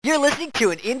You're listening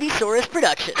to an Indiesaurus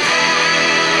production.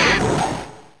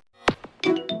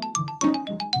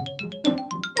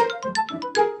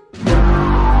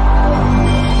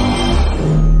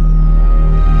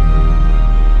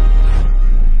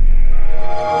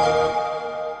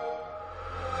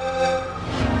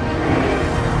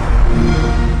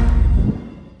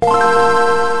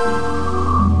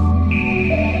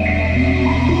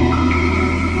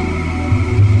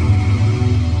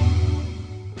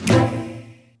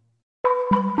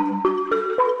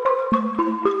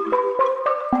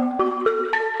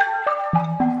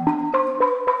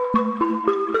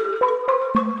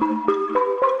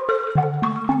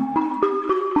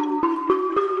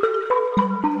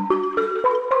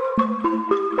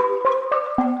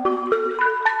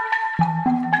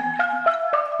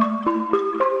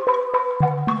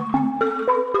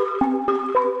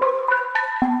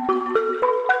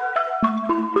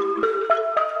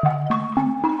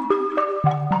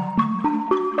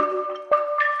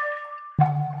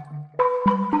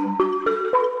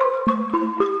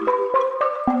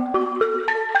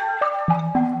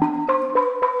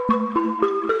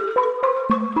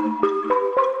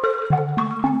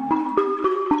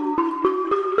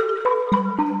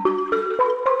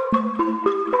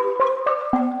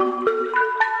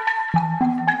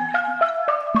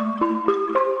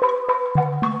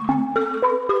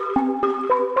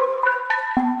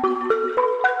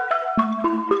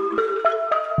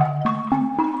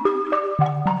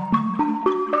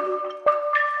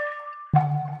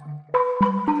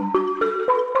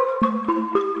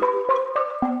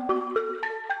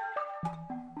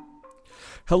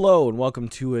 Hello and welcome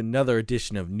to another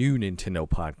edition of New Nintendo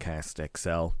Podcast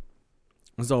XL.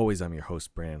 As always, I'm your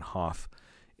host, Brandon Hoff,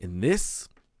 and this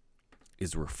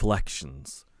is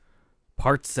Reflections,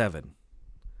 Part 7,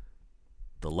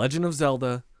 The Legend of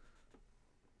Zelda,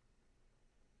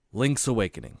 Link's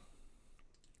Awakening.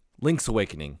 Link's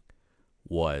Awakening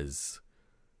was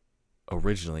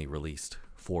originally released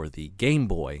for the Game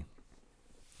Boy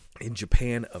in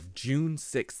Japan of June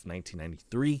 6,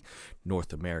 1993,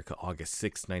 North America August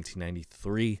 6,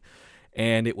 1993,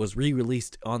 and it was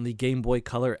re-released on the Game Boy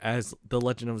Color as The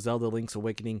Legend of Zelda Link's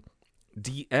Awakening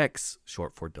DX,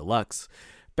 short for Deluxe,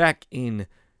 back in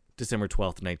December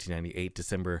 12th, 1998,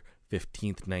 December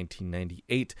 15th,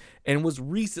 1998, and was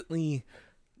recently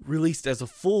released as a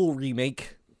full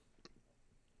remake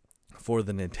for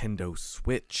the Nintendo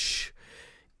Switch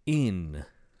in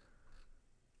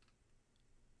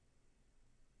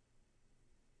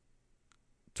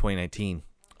 2019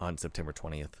 on September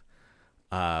 20th.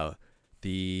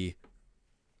 The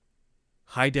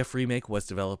high-def remake was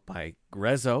developed by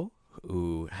Grezzo,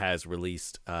 who has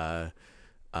released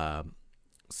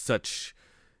such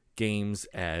games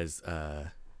as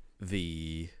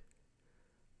the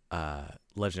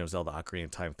Legend of Zelda Ocarina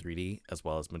of Time 3D, as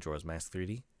well as Majora's Mask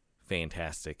 3D.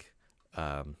 Fantastic.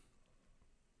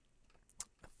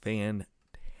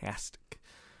 Fantastic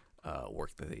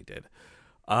work that they did.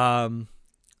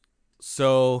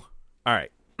 So, all right.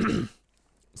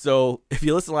 So, if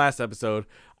you listen to the last episode,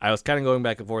 I was kind of going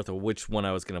back and forth of which one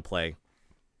I was going to play.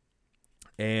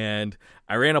 And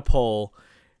I ran a poll,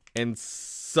 and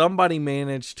somebody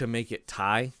managed to make it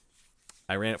tie.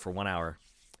 I ran it for 1 hour,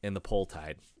 and the poll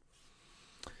tied.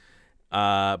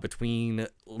 Between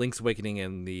Link's Awakening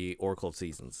and the Oracle of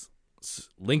Seasons.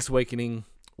 Link's Awakening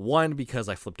won because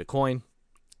I flipped a coin.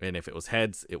 And if it was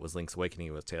heads, it was Link's Awakening.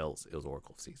 If it was tails, it was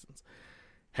Oracle of Seasons.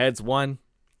 Heads won,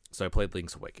 so I played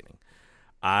Link's Awakening.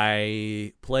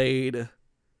 I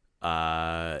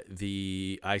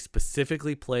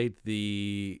specifically played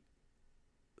the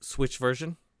Switch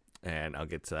version, and I'll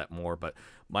get to that more, but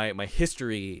my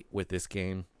history with this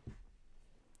game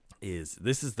is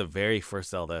this is the very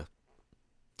first Zelda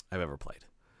I've ever played.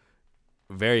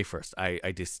 Very first.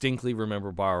 I distinctly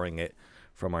remember borrowing it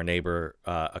from our neighbor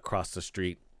across the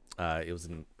street. He was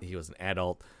an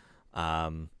adult.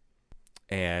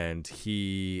 And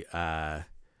he had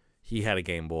a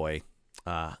Game Boy.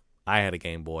 I had a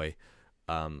Game Boy.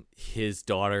 His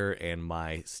daughter and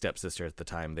my stepsister at the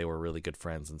time, they were really good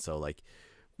friends, and so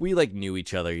we knew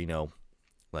each other,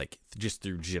 just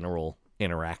through general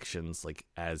interactions,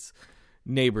 as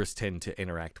neighbors tend to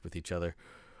interact with each other.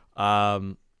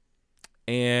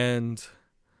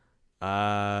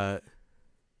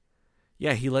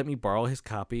 He let me borrow his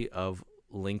copy of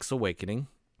Link's Awakening.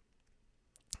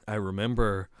 I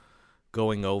remember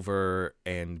going over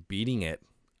and beating it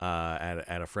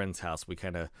at a friend's house. We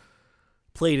kind of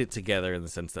played it together in the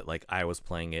sense that I was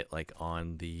playing it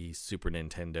on the Super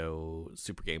Nintendo,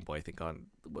 Super Game Boy, I think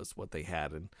was what they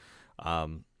had, and I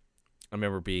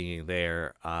remember being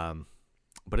there.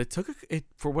 but it took it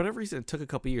for whatever reason. It took a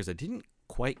couple years. I didn't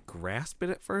quite grasp it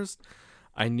at first.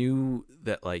 I knew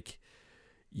that like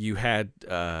you had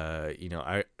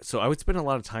I would spend a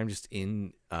lot of time just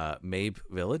in Mabe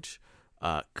Village,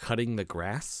 cutting the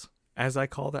grass, as I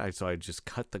call that. So I'd just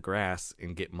cut the grass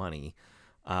and get money,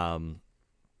 and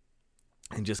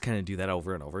just kind of do that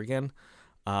over and over again.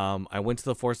 I went to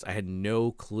the forest. I had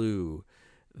no clue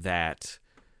that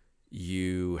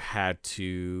there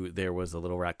was a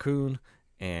little raccoon,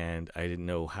 and I didn't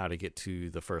know how to get to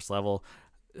the first level.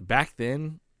 Back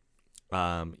then,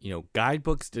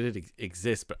 guidebooks did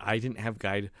exist, but I didn't have a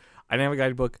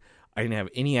guidebook. I didn't have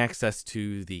any access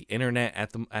to the internet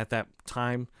at that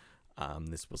time.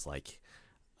 This was like,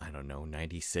 I don't know,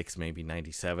 96, maybe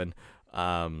 97.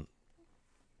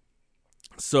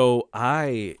 So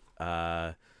I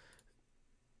kind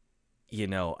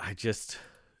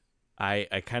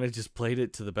of just played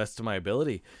it to the best of my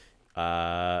ability.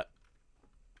 But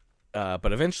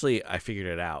eventually I figured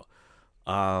it out.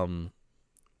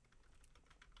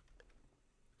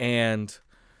 And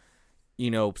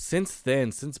since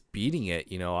then, since beating it,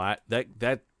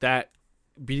 that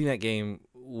beating that game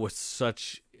was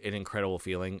such an incredible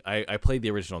feeling. I played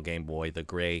the original Game Boy, the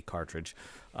gray cartridge,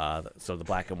 so the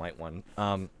black and white one.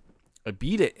 I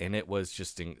beat it, and it was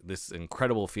just this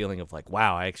incredible feeling of like,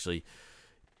 wow, I actually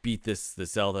beat the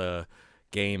Zelda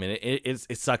game, and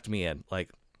it sucked me in.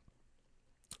 Like,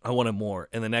 I wanted more.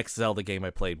 And the next Zelda game I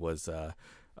played was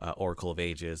Oracle of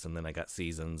Ages, and then I got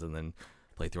Seasons, and then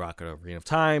played through Ocarina of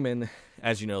Time, and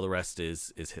as you know, the rest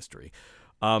is history.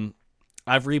 I've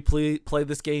replayed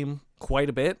this game quite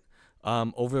a bit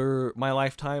over my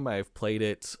lifetime. I've played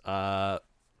it. I've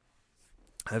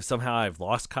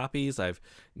lost copies. I've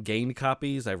gained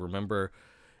copies. I remember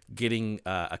getting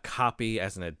a copy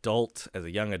as a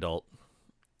young adult.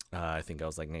 I think I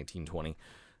was like 19, 20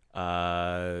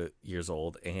 years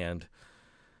old, and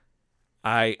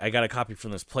I got a copy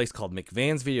from this place called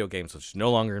McVan's Video Games, which is no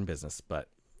longer in business, but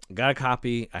got a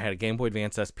copy. I had a Game Boy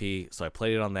Advance SP, so I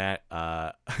played it on that.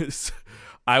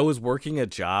 I was working a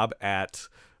job at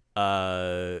MW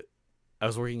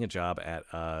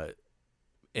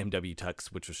Tux,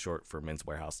 which was short for Men's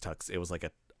Warehouse Tux. It was like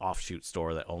a offshoot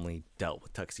store that only dealt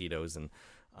with tuxedos and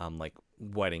like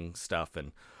wedding stuff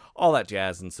and all that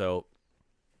jazz. And so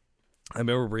I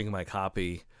remember bringing my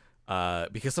copy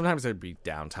because sometimes there'd be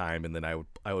downtime, and then I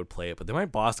would play it. But then my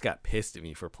boss got pissed at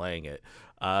me for playing it.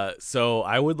 So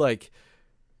I would like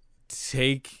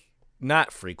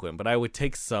not frequent, but I would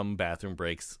take some bathroom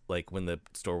breaks, like when the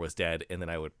store was dead, and then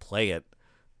I would play it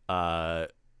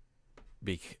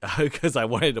because I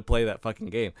wanted to play that fucking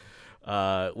game,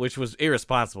 which was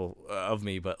irresponsible of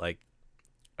me. But like,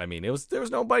 I mean, there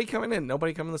was nobody coming in to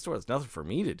the store. There's nothing for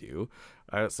me to do,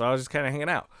 so I was just kind of hanging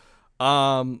out.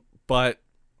 But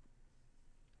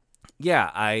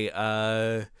yeah,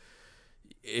 I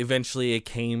eventually it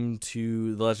came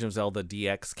to The Legend of Zelda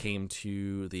DX, came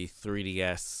to the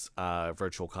 3DS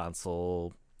Virtual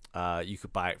Console. You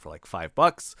could buy it for like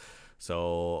 $5.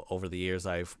 So over the years,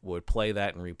 I would play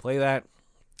that and replay that.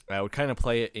 I would kind of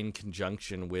play it in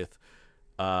conjunction with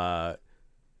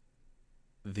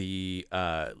the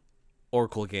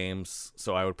Oracle games.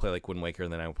 So I would play like Wind Waker,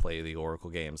 and then I would play the Oracle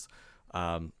games.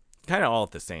 Kind of all at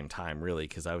the same time, really,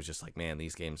 because I was just like, man,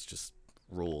 these games just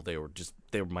rule. They were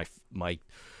my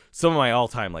some of my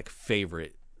all-time like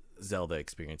favorite Zelda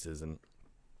experiences. And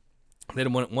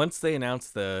then once they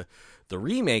announced the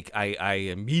remake, I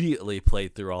immediately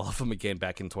played through all of them again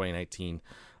back in 2019.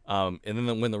 And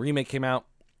then when the remake came out,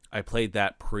 I played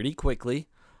that pretty quickly.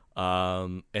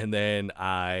 And then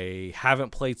I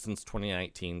haven't played since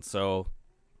 2019. So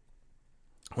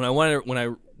when I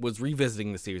was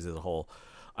revisiting the series as a whole,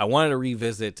 I wanted to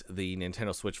revisit the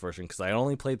Nintendo Switch version because I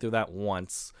only played through that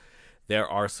once. There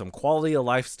are some quality of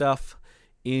life stuff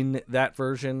in that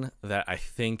version that I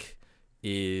think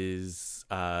makes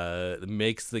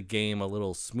the game a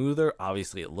little smoother.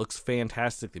 Obviously, it looks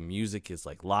fantastic. The music is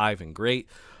like live and great.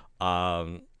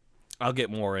 I'll get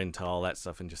more into all that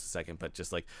stuff in just a second, but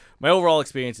just like my overall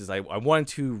experience is I wanted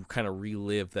to kind of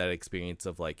relive that experience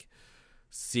of like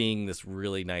seeing this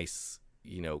really nice,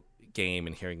 game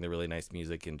and hearing the really nice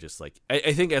music, and just like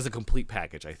I think as a complete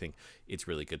package, I think it's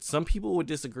really good. Some people would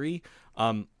disagree.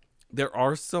 There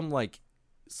are some like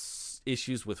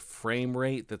issues with frame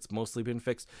rate that's mostly been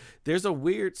fixed. There's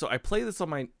so I play this on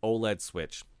my OLED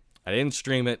Switch. I didn't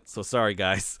stream it, so sorry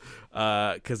guys,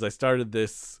 because I started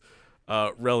this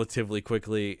relatively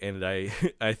quickly, and I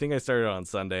think I started on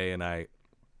Sunday, and I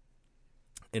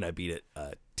beat it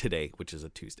today, which is a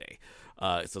Tuesday.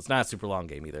 So it's not a super long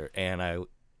game either. And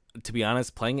to be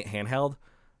honest, playing it handheld,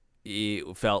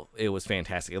 it was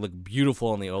fantastic. It looked beautiful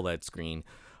on the OLED screen.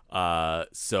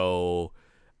 So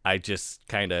I just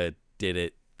kind of did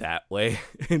it that way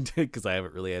because I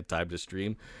haven't really had time to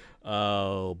stream.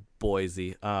 Oh,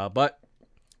 Boise. But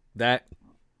that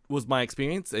was my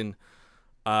experience, and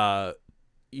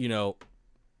you know,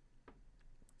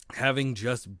 having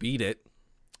just beat it,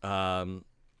 I'm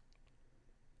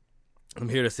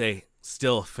here to say,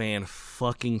 still a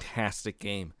fan-fucking-tastic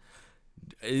game.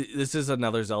 This is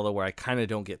another Zelda where I kind of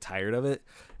don't get tired of it,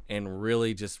 and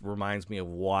really just reminds me of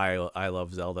why I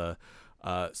love Zelda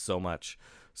so much.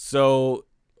 So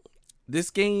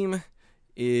this game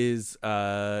is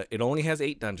it only has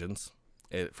 8 dungeons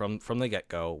from the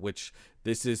get-go, which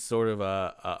this is sort of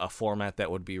a format that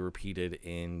would be repeated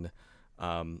in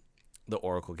the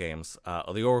Oracle games.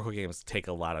 The Oracle games take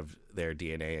a lot of their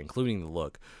DNA, including the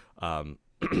look, from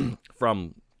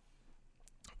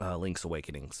Link's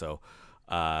Awakening. So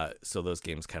those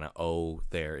games kind of owe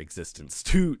their existence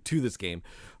to this game.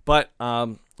 But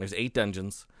there's 8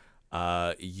 dungeons.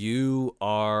 There's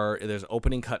an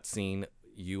opening cutscene.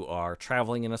 You are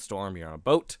traveling in a storm. You're on a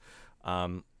boat.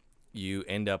 You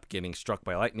end up getting struck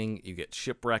by lightning. You get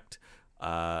shipwrecked.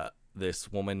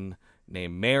 This woman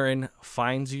named Marin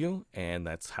finds you, and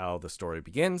that's how the story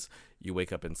begins. You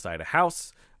wake up inside a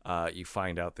house. You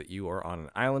find out that you are on an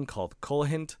island called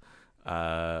Kolahint,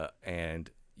 and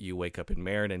you wake up in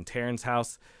Marin and Terran's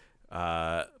house.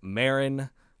 Marin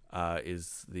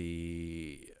is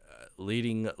the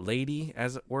leading lady,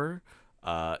 as it were.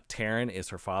 Terran is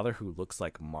her father, who looks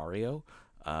like Mario.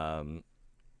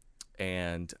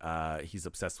 And he's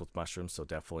obsessed with mushrooms, so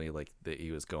definitely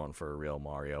he was going for a real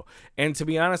Mario. And to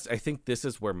be honest, I think this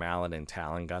is where Malon and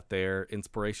Talon got their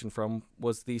inspiration from,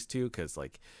 was these two, because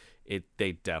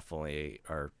they definitely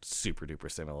are super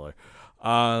duper similar.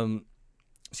 So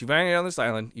you find out on this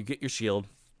island, you get your shield,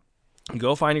 you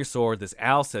go find your sword. This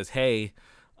owl says, "Hey,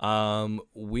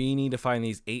 we need to find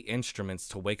these 8 instruments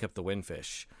to wake up the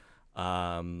windfish.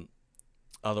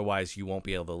 Otherwise, you won't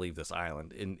be able to leave this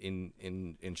island."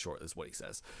 In short, is what he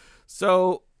says.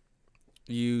 So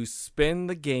you spend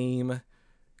the game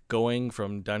going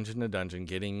from dungeon to dungeon,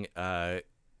 getting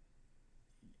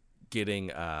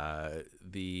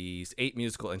these 8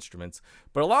 musical instruments.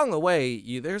 But along the way,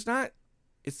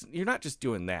 you're not just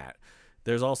doing that.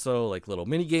 There's also little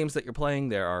mini games that you're playing.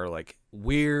 There are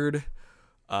weird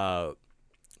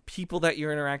people that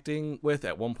you're interacting with.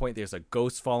 At one point, there's a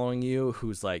ghost following you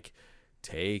who's like,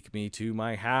 "Take me to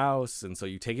my house." And so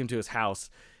you take him to his house.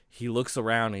 He looks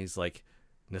around and he's like,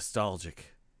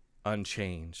 "Nostalgic,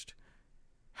 unchanged,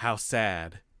 how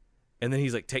sad." And then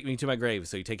he's like, "Take me to my grave."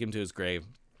 So you take him to his grave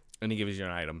and he gives you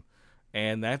an item.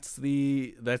 And that's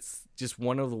just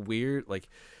one of the weird,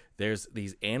 there's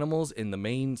these animals in the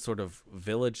main sort of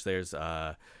village. There's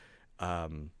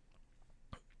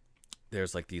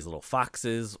these little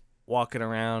foxes walking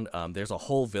around. There's a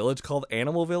whole village called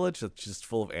Animal Village that's just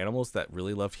full of animals that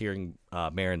really love hearing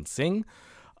Marin sing.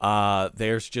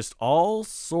 There's just all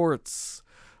sorts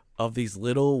of these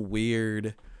little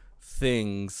weird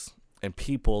things and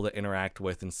people that interact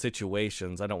with in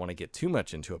situations. I don't want to get too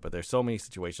much into it, but there's so many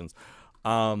situations.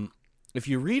 If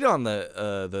you read on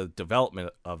the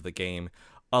development of the game,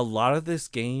 a lot of this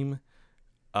game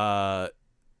it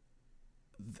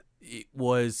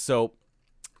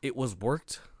was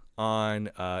worked on.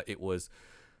 It was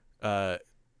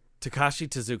Takashi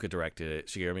Tezuka directed it.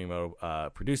 Shigeru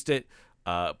Miyamoto produced it,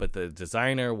 but the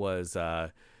designer was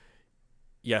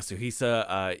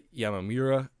Yasuhisa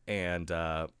Yamamura, and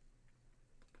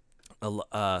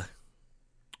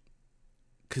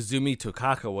Kazumi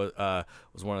Tokaka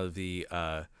was one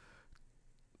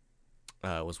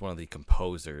of the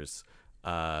composers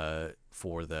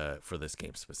for this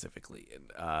game specifically.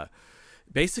 And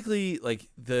basically,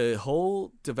 the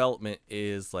whole development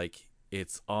is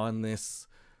it's on this.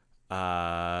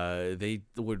 They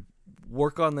would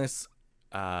work on this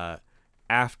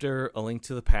after A Link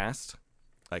to the Past,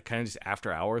 kind of just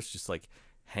after hours, just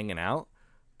hanging out.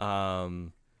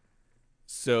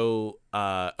 So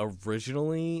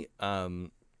originally,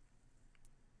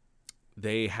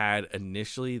 they had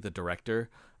initially, the director,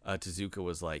 Tezuka,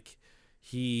 was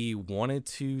he wanted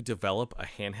to develop a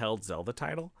handheld Zelda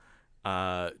title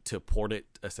to port it,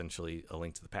 essentially A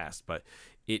Link to the Past, but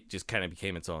it just kind of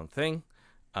became its own thing.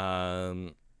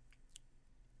 And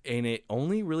it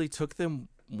only really took them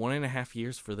 1.5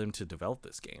 years for them to develop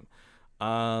this game.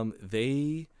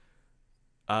 They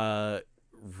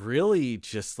really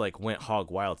just went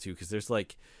hog wild too, because there's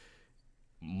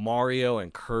Mario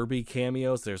and Kirby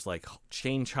cameos. There's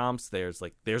chain chomps. There's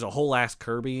a whole ass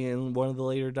Kirby in one of the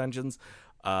later dungeons.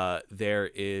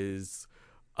 There is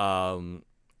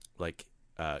like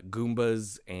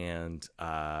Goombas and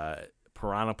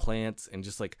piranha plants and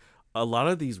just like a lot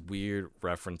of these weird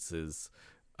references.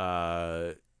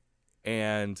 And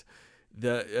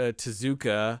the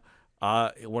Tezuka,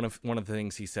 one of the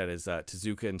things he said is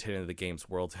Tezuka intended the game's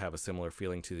world to have a similar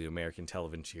feeling to the American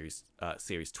television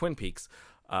series Twin Peaks,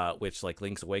 which, like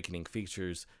Link's Awakening,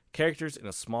 features characters in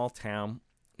a small town.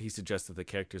 He suggested the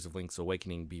characters of Link's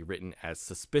Awakening be written as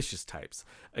suspicious types,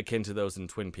 akin to those in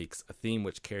Twin Peaks, a theme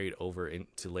which carried over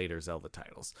into later Zelda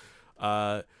titles.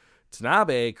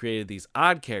 Tanabe created these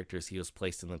odd characters. He was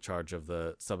placed in the charge of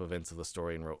the sub-events of the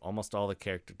story and wrote almost all the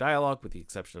character dialogue with the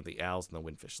exception of the owls and the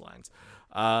windfish lines.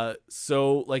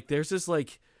 So, like, there's this,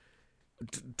 like,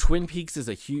 Twin Peaks is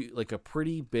a huge, like, a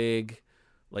pretty big,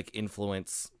 like,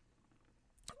 influence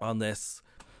on this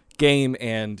game.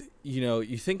 And, you know,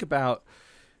 you think about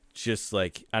just,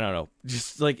 like, I don't know,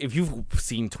 just, like, if you've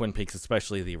seen Twin Peaks,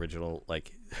 especially the original,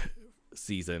 like,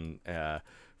 season,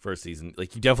 first season,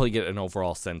 like, you definitely get an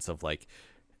overall sense of, like,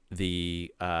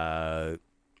 the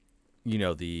you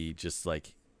know, the just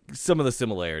like some of the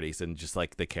similarities and just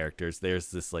like the characters.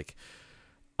 There's this like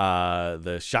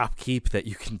the shopkeep that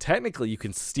you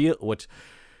can steal, which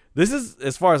this is,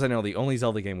 as far as I know, the only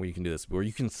Zelda game where you can do this, where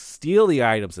you can steal the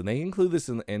items, and they include this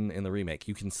in the remake.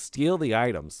 You can steal the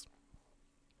items,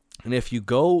 and if you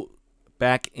go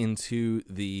back into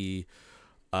the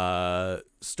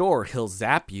store, he'll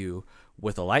zap you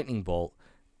with a lightning bolt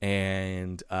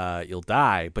and you'll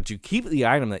die, but you keep the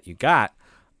item that you got,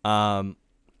 and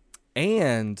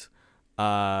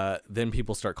then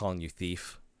people start calling you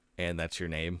thief, and that's your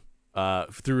name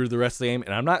through the rest of the game.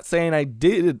 And I'm not saying I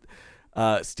did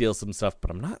steal some stuff, but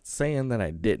I'm not saying that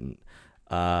I didn't,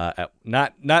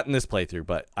 not in this playthrough,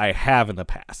 but I have in the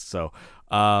past. So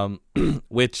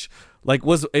which like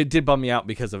it did bum me out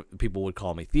because of people would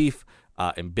call me thief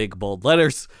in big bold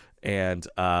letters. And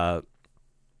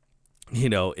you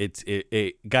know,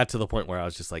 it got to the point where I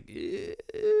was just like,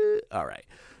 all right.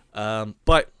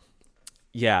 But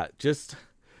yeah, just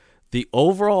the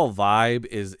overall vibe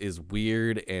is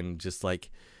weird and just like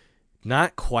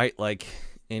not quite like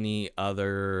any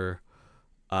other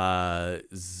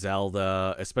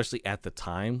Zelda, especially at the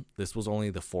time. This was only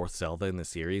the fourth Zelda in the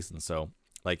series, and so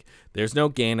like there's no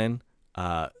Ganon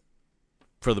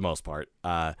for the most part.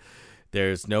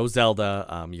 There's no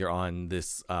Zelda. You're on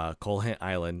this Colhant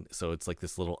Island, so it's like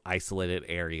this little isolated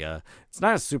area. It's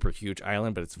not a super huge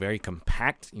island, but it's very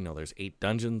compact. You know, there's 8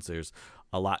 dungeons. There's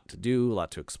a lot to do, a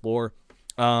lot to explore.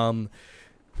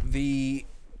 The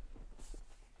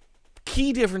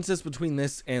key differences between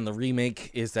this and the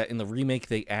remake is that in the remake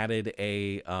they added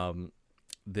a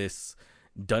this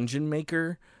dungeon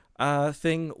maker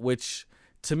thing, which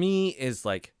to me is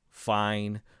like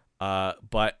fine,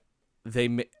 but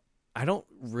I don't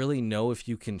really know if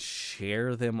you can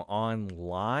share them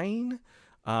online.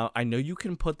 I know you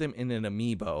can put them in an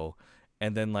amiibo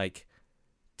and then like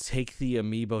take the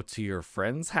amiibo to your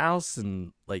friend's house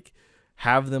and like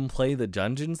have them play the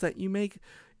dungeons that you make.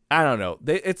 I don't know.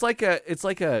 It's like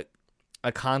a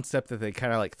concept that they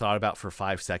kind of like thought about for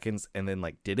 5 seconds and then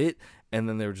like did it, and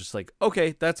then they were just like,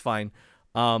 okay, that's fine.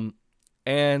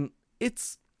 And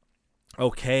it's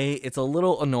okay. It's a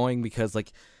little annoying because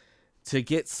like to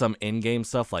get some in-game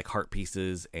stuff like heart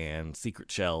pieces and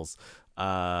secret shells,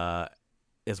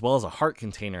 as well as a heart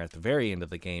container at the very end of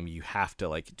the game, you have to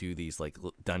like do these like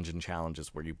dungeon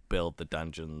challenges where you build the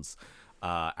dungeons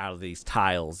out of these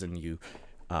tiles, and you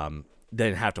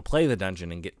then have to play the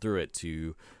dungeon and get through it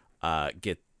to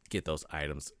get those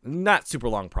items. Not super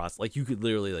long process. Like you could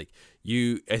literally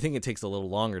I think it takes a little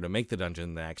longer to make the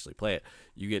dungeon than actually play it.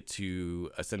 You get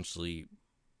to essentially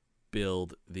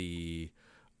build the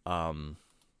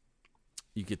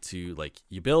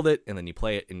you build it and then you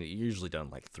play it, and you're usually done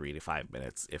like 3 to 5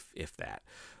 minutes if that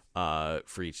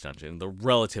for each dungeon. They're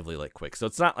relatively like quick, so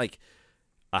it's not like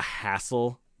a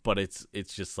hassle, but it's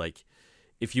just like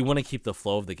if you want to keep the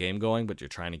flow of the game going but you're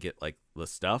trying to get like the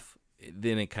stuff,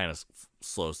 then it kind of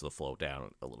slows the flow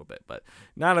down a little bit, but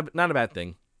not a bad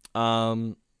thing.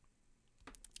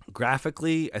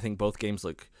 Graphically, I think both games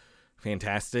look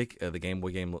fantastic. The Game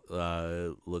Boy game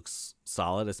looks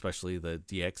solid, especially the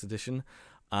DX edition.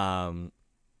 But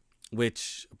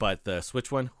the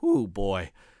Switch one, oh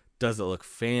boy, does it look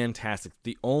fantastic.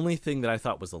 The only thing that I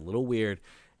thought was a little weird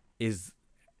is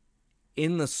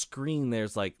in the screen,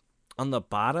 there's like on the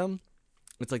bottom,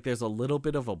 it's like there's a little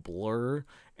bit of a blur,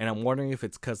 and I'm wondering if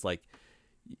it's because like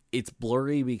it's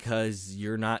blurry because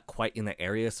you're not quite in the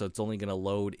area, so it's only going to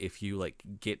load if you like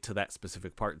get to that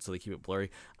specific part, so they keep it blurry.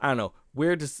 I don't know,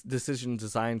 weird decision,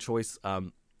 design choice.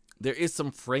 There is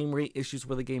some frame rate issues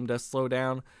where the game does slow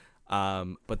down,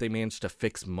 but they managed to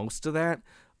fix most of that.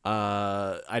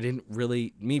 I didn't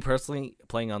really, me personally,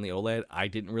 playing on the OLED, I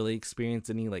didn't really experience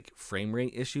any like frame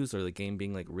rate issues or the game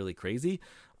being like really crazy,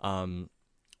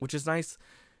 which is nice.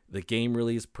 The game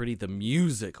really is pretty. The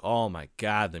music, oh my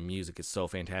god, the music is so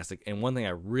fantastic. And one thing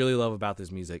I really love about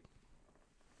this music,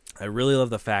 I really love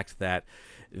the fact that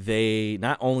they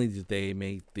not only did they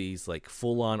make these like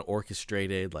full-on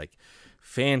orchestrated, like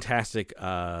fantastic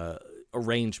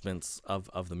arrangements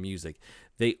of the music,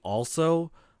 they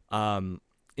also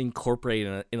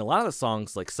incorporate in a lot of the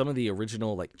songs like some of the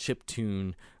original like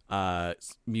chiptune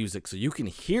music, so you can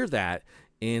hear that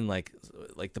in like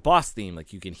the boss theme,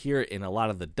 like you can hear it in a lot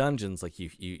of the dungeons, like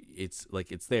you it's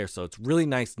like it's there. So it's really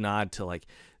nice nod to like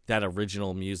that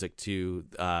original music to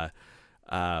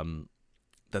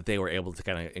that they were able to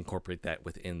kind of incorporate that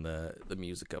within the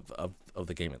music of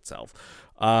the game itself.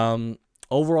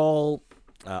 Overall,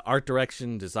 art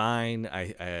direction, design,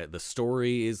 I the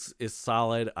story is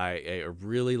solid. I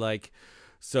really like.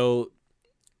 So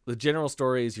the general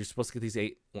story is you're supposed to get these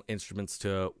 8 instruments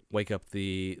to wake up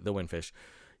the windfish.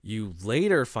 You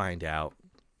later find out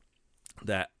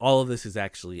that all of this is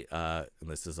actually, and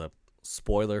this is a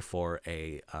spoiler for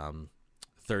a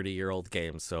 30-year-old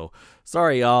game. So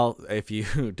sorry, y'all, if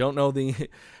you don't know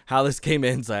how this game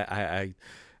ends. I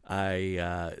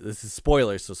this is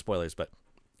spoilers, so spoilers. But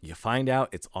you find out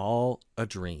it's all a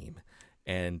dream,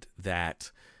 and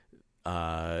that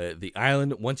the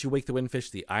island, once you wake the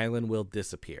windfish, the island will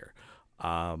disappear.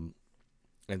 And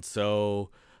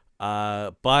so,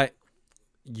 but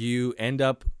you end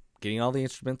up getting all the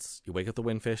instruments. You wake up the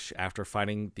windfish after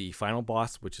fighting the final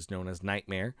boss, which is known as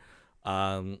Nightmare.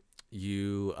 Once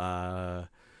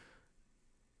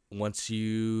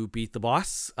you beat the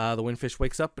boss, the windfish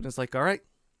wakes up and is like, all right,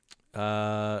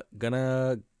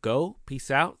 gonna go. Peace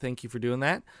out. Thank you for doing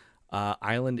that.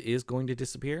 Island is going to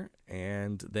disappear,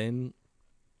 and then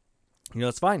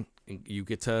it's fine. You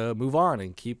get to move on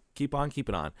and keep on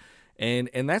keeping on,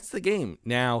 and that's the game.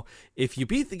 Now, if you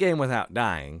beat the game without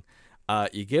dying,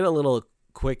 you get a little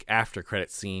quick after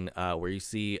credit scene where you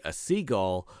see a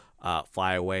seagull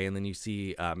fly away, and then you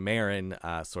see Marin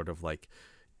sort of like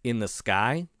in the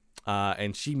sky.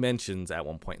 And she mentions at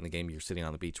one point in the game, you're sitting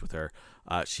on the beach with her.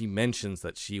 She mentions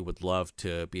that she would love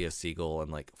to be a seagull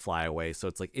and like fly away. So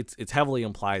it's like it's heavily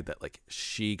implied that like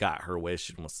she got her wish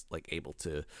and was like able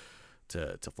to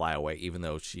fly away, even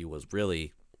though she was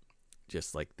really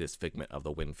just like this figment of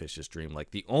the windfish's dream.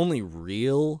 Like the only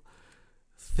real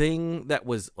thing that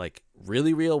was like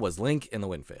really real was Link and the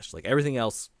windfish. Like everything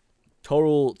else,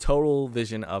 total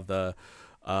vision of the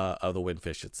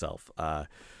windfish itself.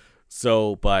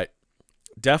 But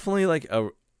definitely like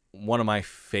one of my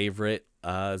favorite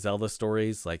Zelda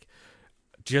stories, like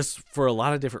just for a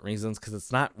lot of different reasons, because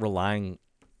it's not relying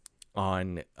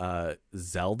on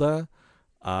Zelda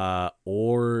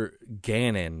or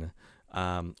Ganon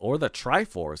or the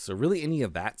Triforce, so really any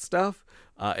of that stuff.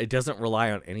 It doesn't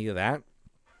rely on any of that.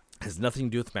 It has nothing to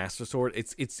do with Master Sword.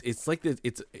 It's like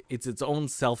it's its own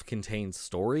self-contained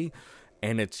story,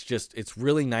 and it's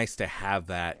really nice to have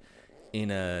that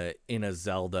in a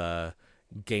Zelda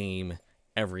game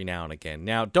every now and again.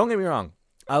 Now, don't get me wrong,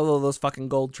 I love those fucking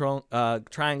gold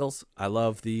triangles. I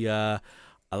love the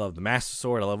Master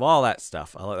Sword. I love all that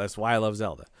stuff. That's why I love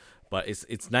Zelda. But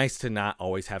it's nice to not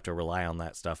always have to rely on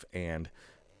that stuff and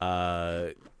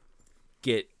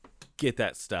get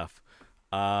that stuff.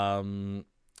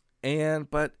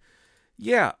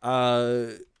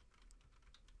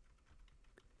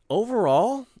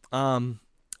 Overall,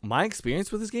 my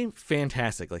experience with this game,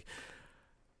 fantastic. Like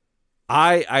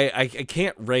I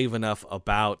can't rave enough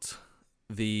about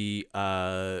these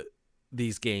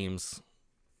games.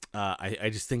 I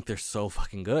just think they're so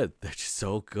fucking good. They're just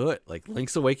so good. Like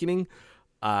Link's Awakening,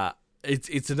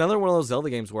 it's another one of those Zelda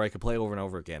games where I could play over and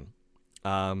over again.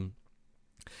 And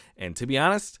to be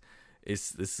honest,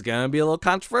 this is gonna be a little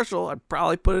controversial. I'd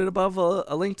probably put it above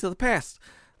a Link to the Past.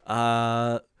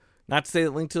 Not to say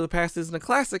that Link to the Past isn't a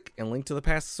classic, and Link to the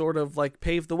Past sort of like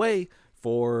paved the way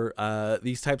for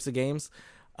these types of games.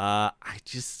 I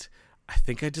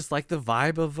think I just like the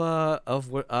vibe of I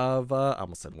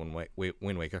almost said Wind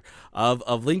Waker,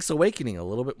 of Link's Awakening a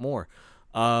little bit more.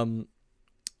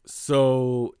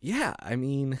 So yeah, I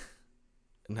mean,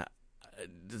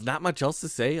 there's not much else to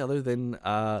say other than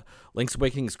Link's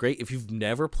Awakening is great. If you've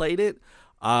never played it,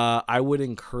 I would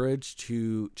encourage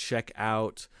to check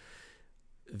out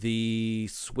the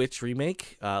Switch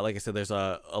remake. Like I said, there's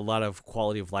a lot of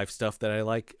quality of life stuff that I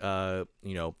like.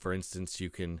 For instance, you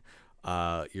can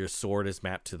your sword is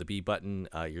mapped to the B button,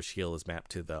 your shield is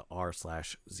mapped to the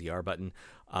R/ZR button.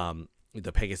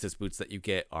 the Pegasus boots that you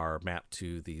get are mapped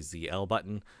to the ZL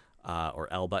button or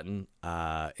L button,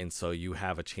 and so you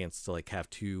have a chance to like have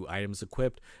 2 items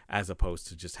equipped as opposed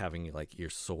to just having like your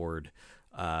sword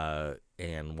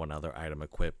and one other item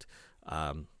equipped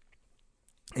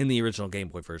in the original Game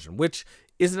Boy version, which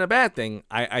isn't a bad thing.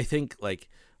 I think like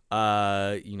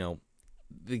you know,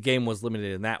 the game was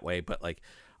limited in that way, but like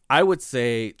I would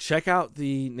say check out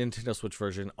the Nintendo Switch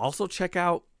version. Also check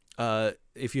out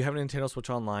if you have a Nintendo Switch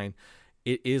Online,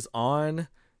 it is on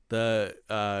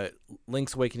the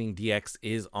Link's Awakening DX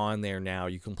is on there now.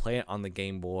 You can play it on the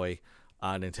Game Boy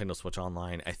Nintendo Switch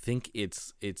Online. I think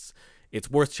it's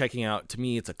worth checking out. To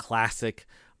me, it's a classic.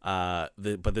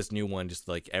 But this new one, just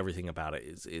like everything about it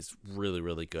is really,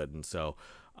 really good. And so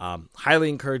highly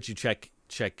encourage you check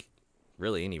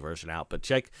really any version out, but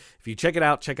if you check it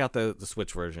out, check out the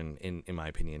Switch version in my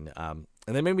opinion. And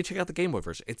then maybe check out the Game Boy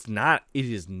version. It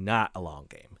is not a long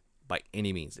game by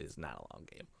any means. It is not a long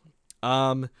game.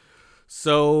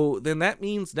 So then that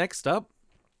means next up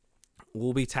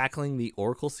we'll be tackling the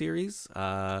Oracle series,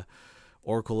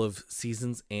 Oracle of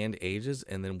Seasons and Ages,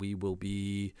 and then we will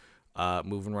be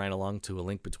moving right along to A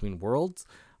Link Between Worlds.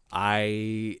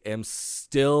 I am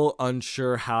still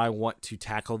unsure how I want to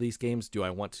tackle these games. Do I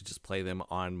want to just play them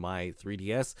on my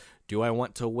 3DS? Do I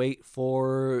want to wait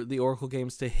for the Oracle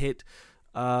games to hit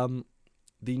the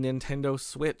Nintendo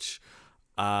Switch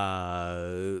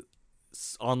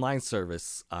online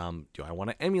service? Do I want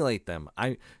to emulate them?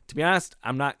 To be honest,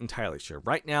 I'm not entirely sure.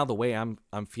 Right now, the way I'm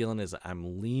feeling is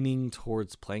I'm leaning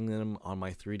towards playing them on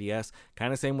my 3DS.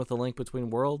 Kind of same with A Link Between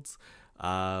Worlds.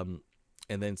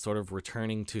 And then sort of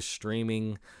returning to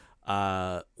streaming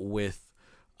with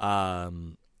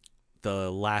the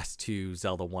last 2,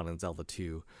 Zelda 1 and Zelda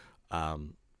 2.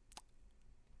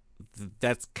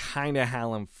 That's kind of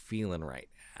how I'm feeling right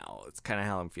now. It's kind of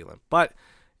how I'm feeling. But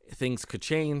things could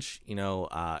change. You know,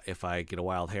 if I get a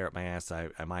wild hair at my ass,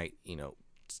 I might, you know,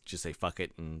 just say fuck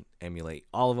it and emulate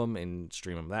all of them and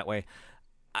stream them that way.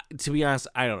 To be honest,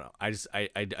 I don't know. I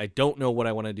don't know what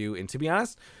I want to do. And to be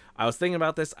honest, I was thinking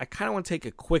about this. I kind of want to take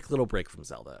a quick little break from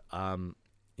Zelda.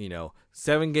 You know,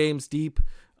 7 games deep.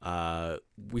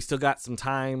 We still got some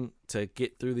time to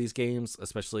get through these games.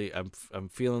 Especially, I'm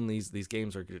feeling these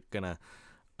games are gonna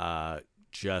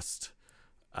just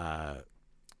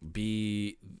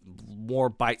be more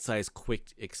bite-sized,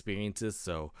 quick experiences.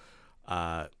 So,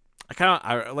 like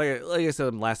I said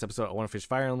in the last episode, I want to finish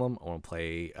Fire Emblem. I want to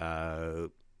play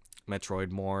Metroid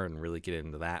more and really get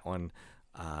into that one.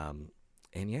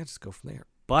 And yeah, just go from there.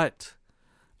 But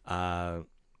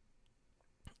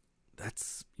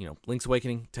that's, you know, Link's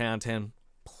Awakening, 10 out of 10.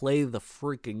 Play the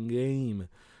freaking game.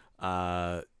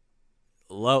 Love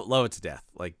it to death.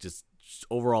 Like just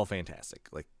overall fantastic.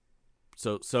 Like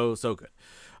so good.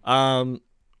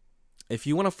 If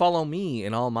you want to follow me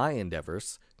in all my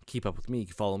endeavors, keep up with me, you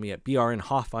can follow me at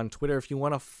brnhoff on Twitter. If you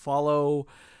want to follow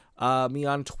me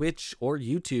on Twitch or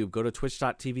YouTube, go to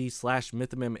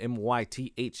twitch.tv/mythemim,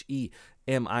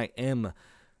 MYTHEMIM,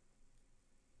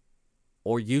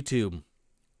 or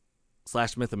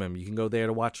YouTube/mythemim. You can go there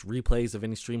to watch replays of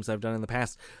any streams I've done in the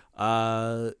past.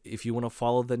 If you want to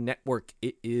follow the network,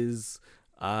 it is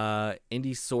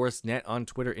IndieSourceNet on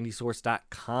Twitter,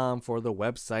 indiesource.com for the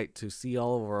website to see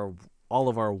all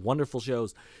of our wonderful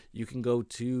shows. You can go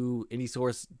to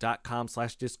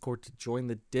indiesource.com/Discord to join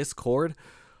the Discord.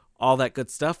 All that good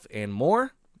stuff and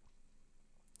more.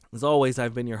 As always,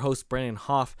 I've been your host, Brandon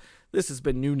Hoff. This has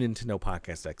been New Nintendo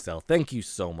Podcast XL. Thank you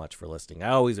so much for listening. I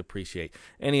always appreciate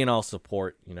any and all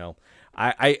support. You know,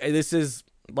 I this is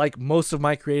like most of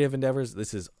my creative endeavors.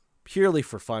 This is purely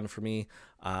for fun for me.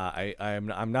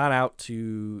 I'm not out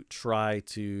to try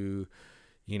to,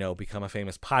 you know, become a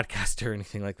famous podcaster or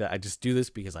anything like that. I just do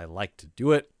this because I like to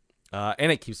do it,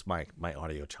 and it keeps my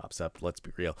audio chops up. Let's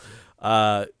be real.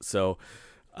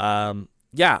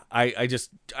 Yeah, I just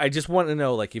want to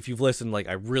know, like, if you've listened, like,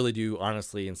 I really do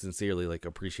honestly and sincerely, like,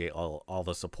 appreciate all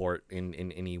the support in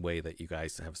any way that you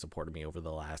guys have supported me over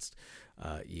the last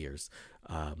years.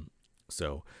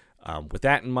 With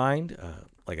that in mind,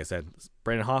 like I said,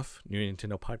 Brandon Hoff, New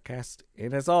Nintendo Podcast,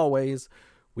 and as always,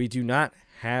 we do not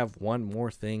have one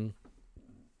more thing.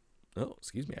 Oh,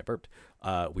 excuse me, I burped.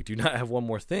 We do not have one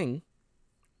more thing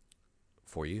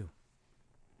for you.